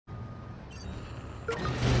Okay,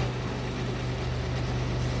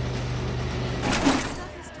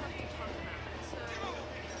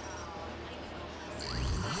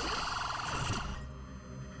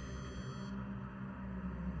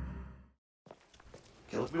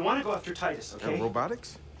 look, we want to go after Titus, okay?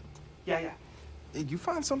 Robotics? Yeah. Hey, you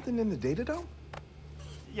find something in the data, though?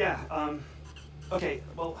 Yeah, okay,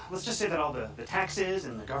 well, let's just say that all the taxes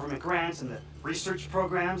and the government grants and the research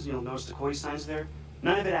programs, you'll notice the Cody signs there,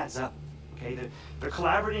 none of it adds up, okay? They're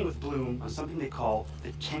collaborating with Bloom on something they call the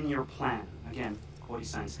 10-year plan. Again, Cody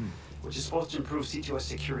signs, which is supposed to improve CTOS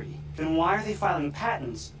security. Then why are they filing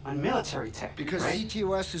patents on military tech? Because right?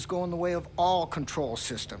 CTOS is going the way of all control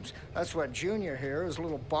systems. That's what Junior here is a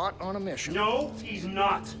little bot on a mission. No, he's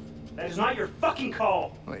not. That is not your fucking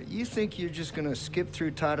call. Wait, you think you're just gonna skip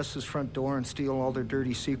through Titus's front door and steal all their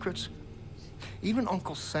dirty secrets? Even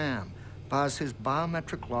Uncle Sam buys his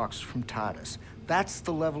biometric locks from Titus. That's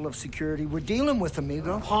the level of security we're dealing with,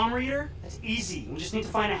 amigo. Palm reader? That's easy. We just need to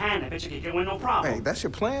find a hand. I bet you could get one, no problem. Hey, that's your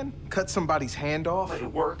plan? Cut somebody's hand off? But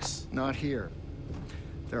it works. Not here.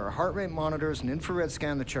 There are heart rate monitors and infrared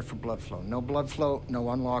scan that check for blood flow. No blood flow, no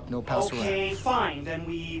unlock, no pass around. Okay, fine. Then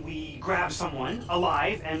we grab someone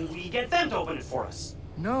alive and we get them to open it for us.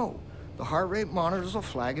 No. The heart rate monitors will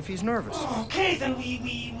flag if he's nervous. Okay, then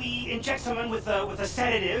we inject someone with a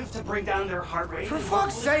sedative to bring down their heart rate. For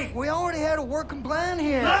fuck's sake, we already had a working plan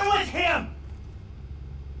here. Not with him!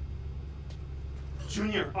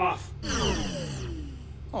 Junior, off.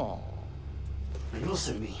 Oh. Now you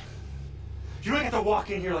listen to me. You don't get to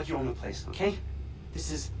walk in here like you own the place, okay?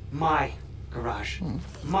 This is my garage.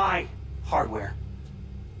 My hardware.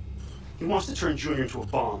 He wants to turn Junior into a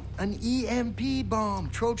bomb. An EMP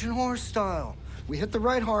bomb, Trojan horse style. We hit the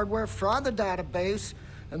right hardware, fry the database,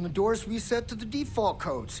 and the doors reset to the default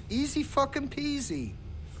codes. Easy fucking peasy.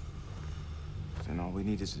 Then all we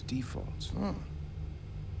need is the defaults.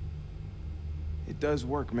 It does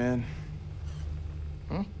work, man.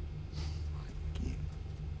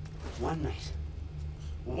 One night.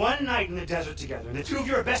 One night in the desert together, and the two of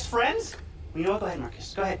you are best friends? Well, you know what? Go ahead,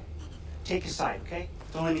 Marcus. Go ahead. Take his side, okay?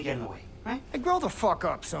 Don't let me get in the way, right? Hey, grow the fuck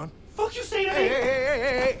up, son. Fuck you say to me?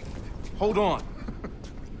 Hey. Hold on.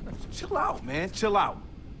 Chill out, man. Chill out.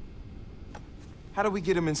 How do we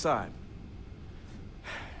get him inside?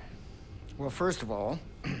 Well, first of all,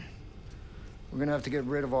 we're gonna have to get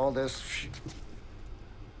rid of all this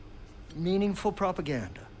meaningful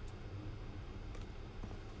propaganda.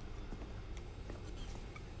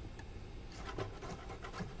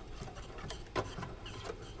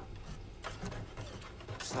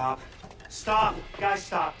 Stop. Stop. Guys,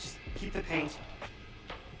 stop. Just keep the paint.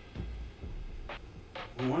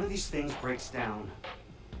 When one of these things breaks down,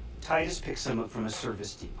 Titus picks him up from a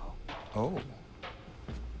service depot. Oh.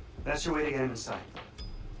 That's your way to get him inside.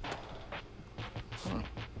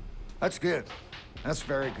 That's good. That's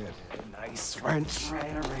very good. Nice French. All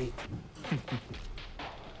right.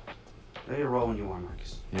 Ready to roll when you are,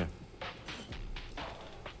 Marcus. Yeah.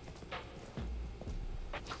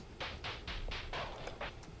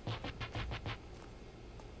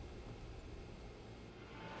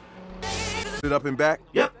 It up and back?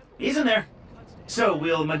 Yep, he's in there. So,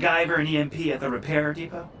 we'll MacGyver an EMP at the repair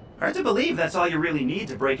depot? Hard to believe that's all you really need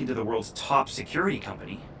to break into the world's top security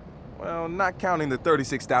company. Well, not counting the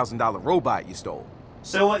 $36,000 robot you stole.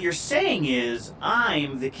 So what you're saying is,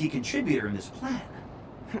 I'm the key contributor in this plan.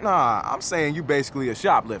 Nah, I'm saying you basically a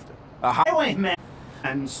shoplifter. A Highwayman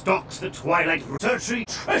and stalks the Twilight searching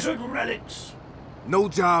treasured relics. No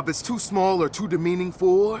job is too small or too demeaning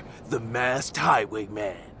for the masked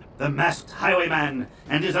highwayman. The masked highwayman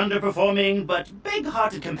and his underperforming but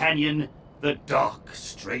big-hearted companion, the Dark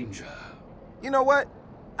Stranger. You know what?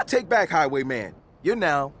 I take back highwayman. You're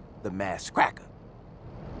now the masked cracker.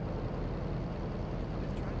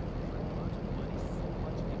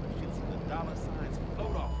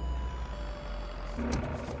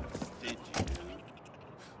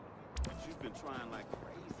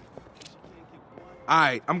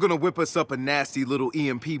 Alright, I'm gonna whip us up a nasty little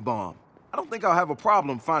EMP bomb. I don't think I'll have a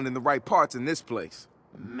problem finding the right parts in this place.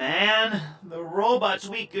 Man, the robots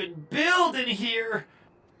we could build in here!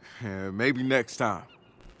 Yeah, maybe next time.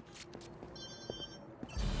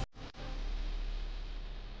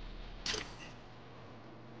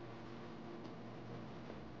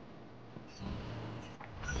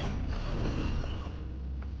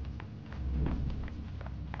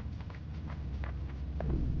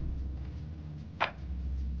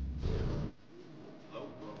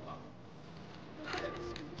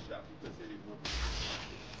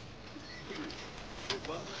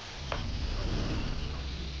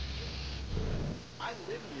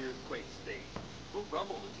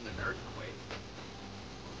 in an earthquake.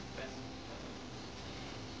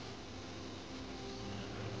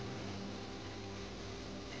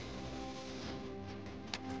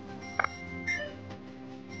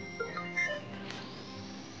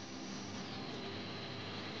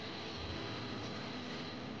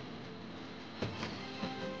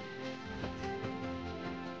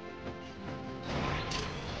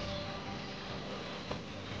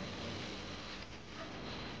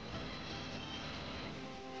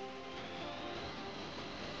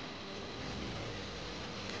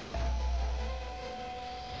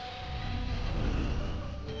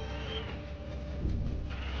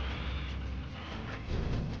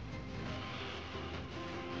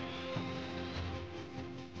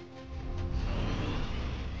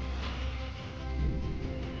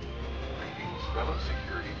 Fellow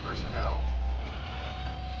security personnel.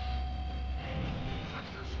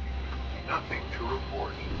 There's nothing to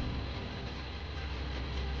report.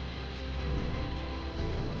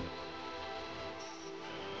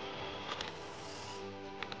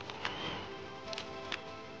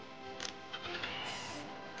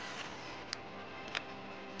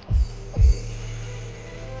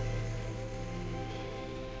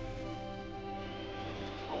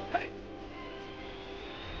 Okay.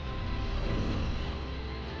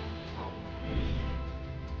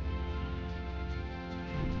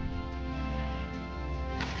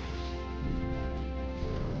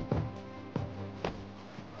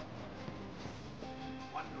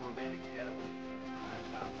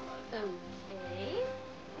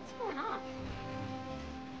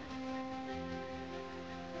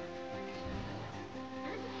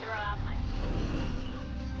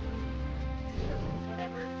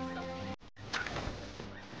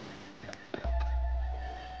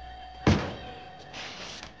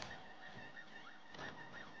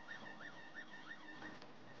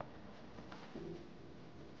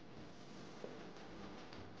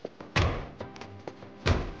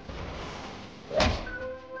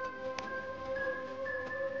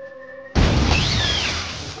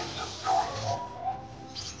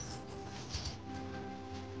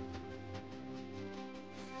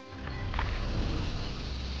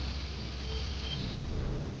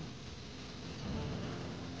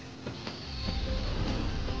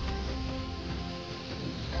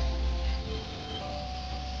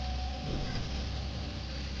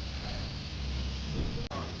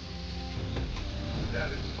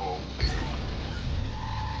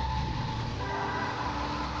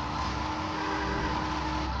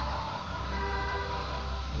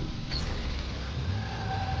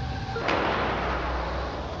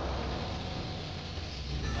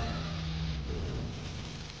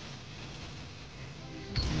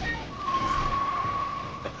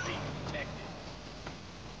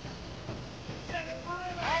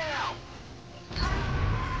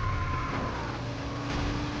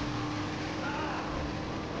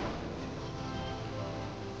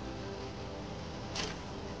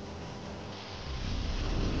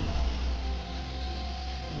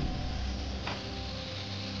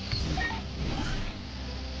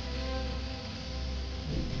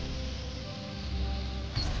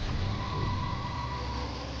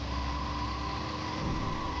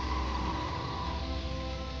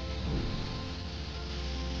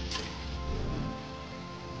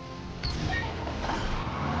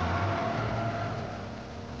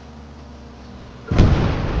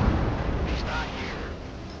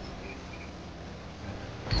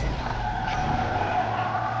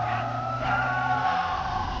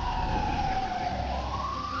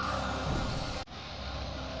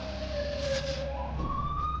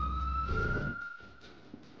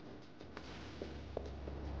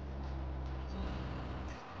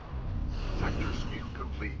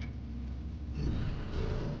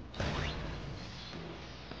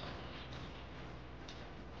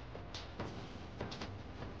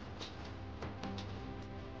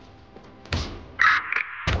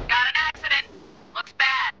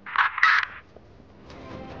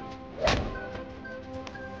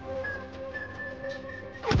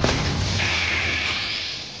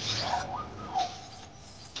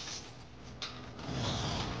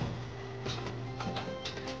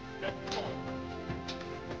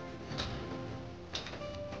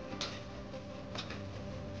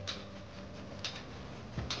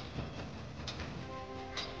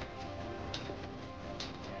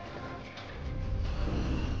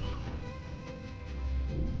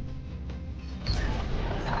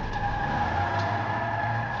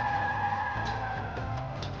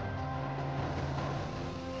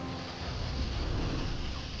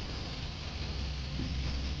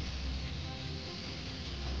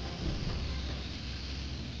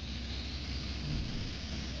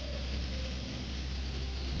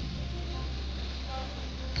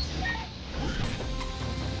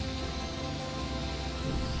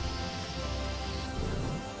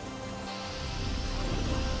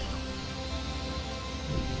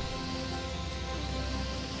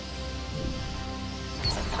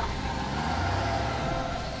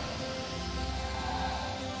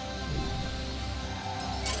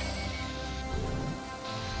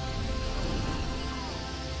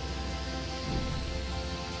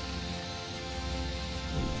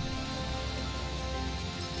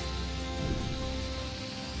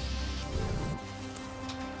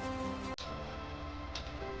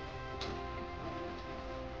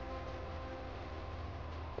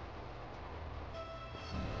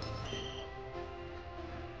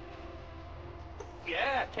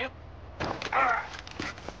 Tim.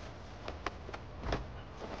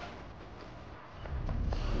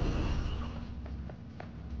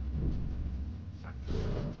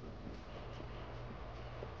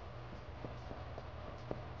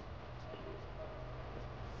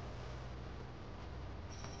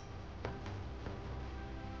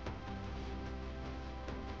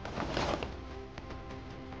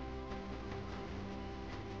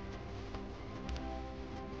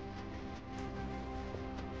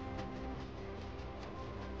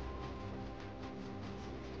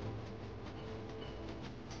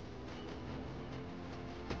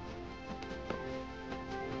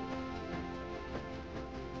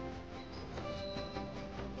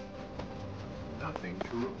 Nothing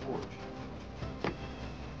to report.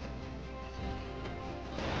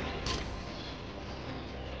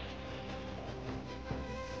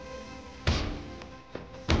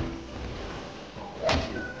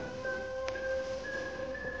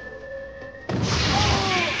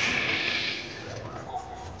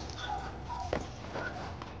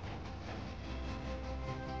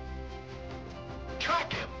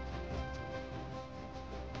 Track him!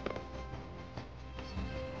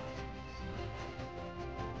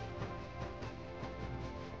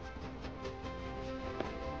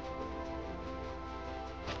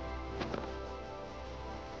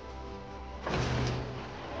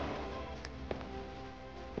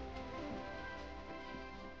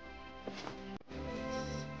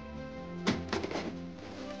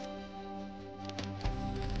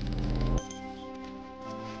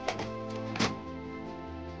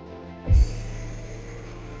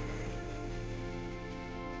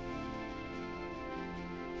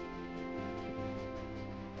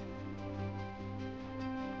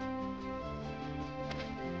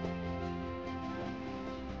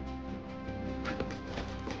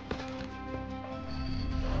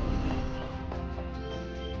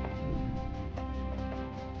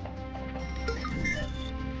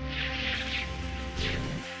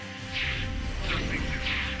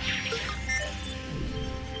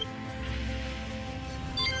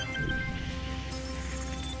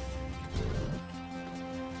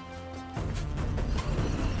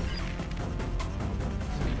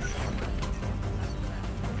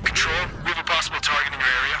 Control, we have a possible target in your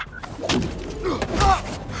area.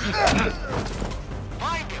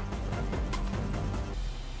 Find him!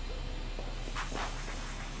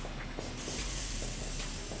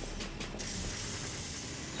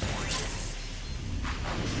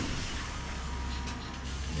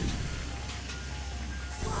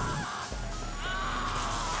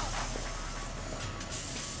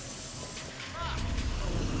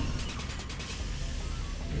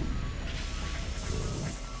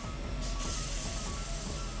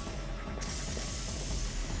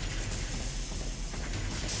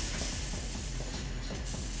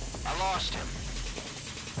 I lost him.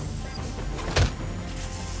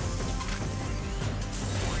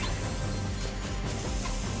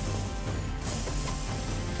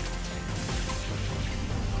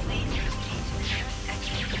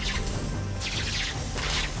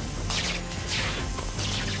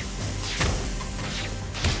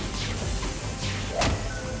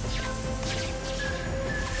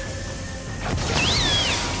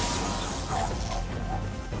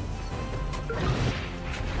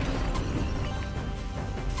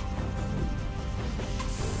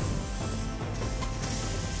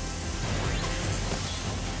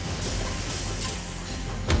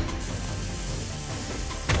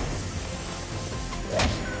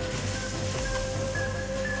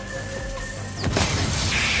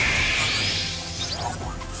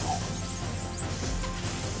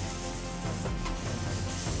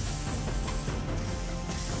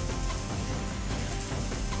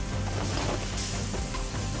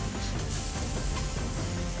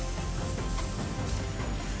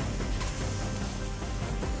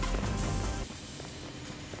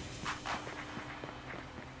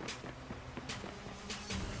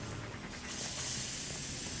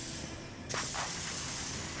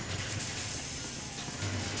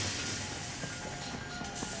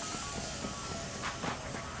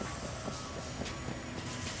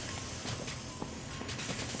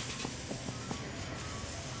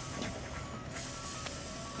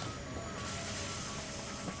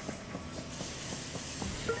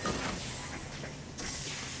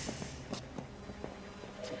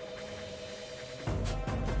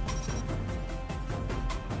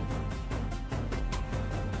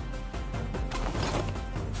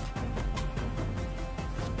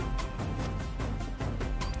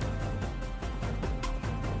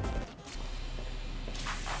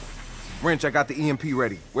 Wrench, I got the EMP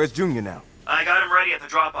ready. Where's Junior now? I got him ready at the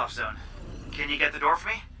drop-off zone. Can you get the door for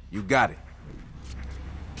me? You got it.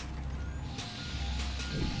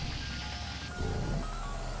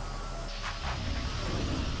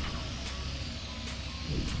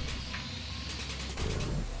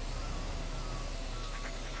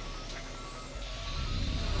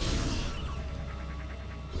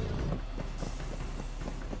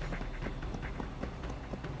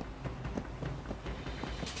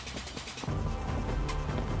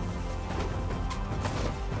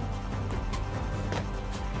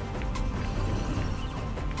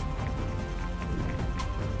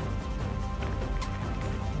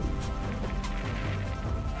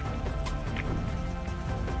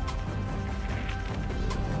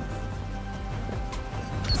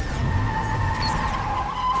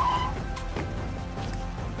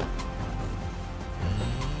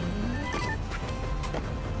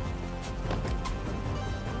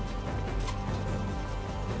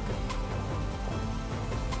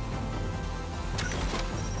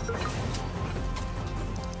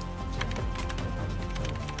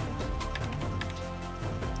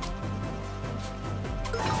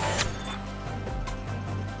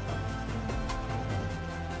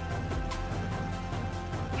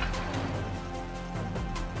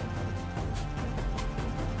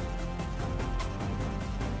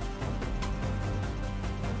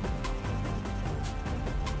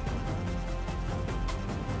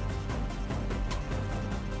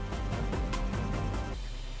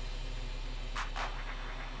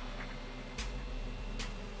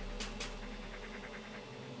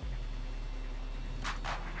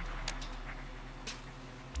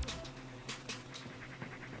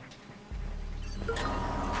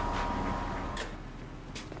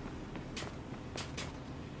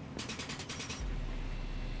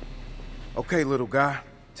 Okay, little guy.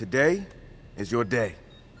 Today is your day.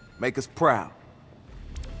 Make us proud.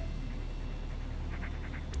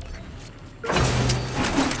 All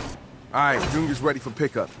right, Junior's ready for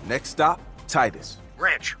pickup. Next stop, Titus.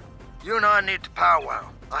 Wrench, you and I need to powwow.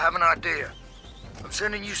 I have an idea. I'm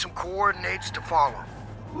sending you some coordinates to follow.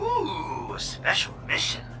 Ooh, a special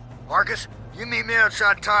mission. Marcus, you meet me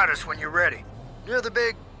outside Titus when you're ready. Near the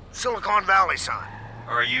big Silicon Valley sign.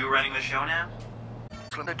 Are you running the show now?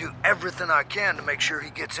 I'm gonna do everything I can to make sure he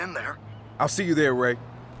gets in there. I'll see you there, Ray.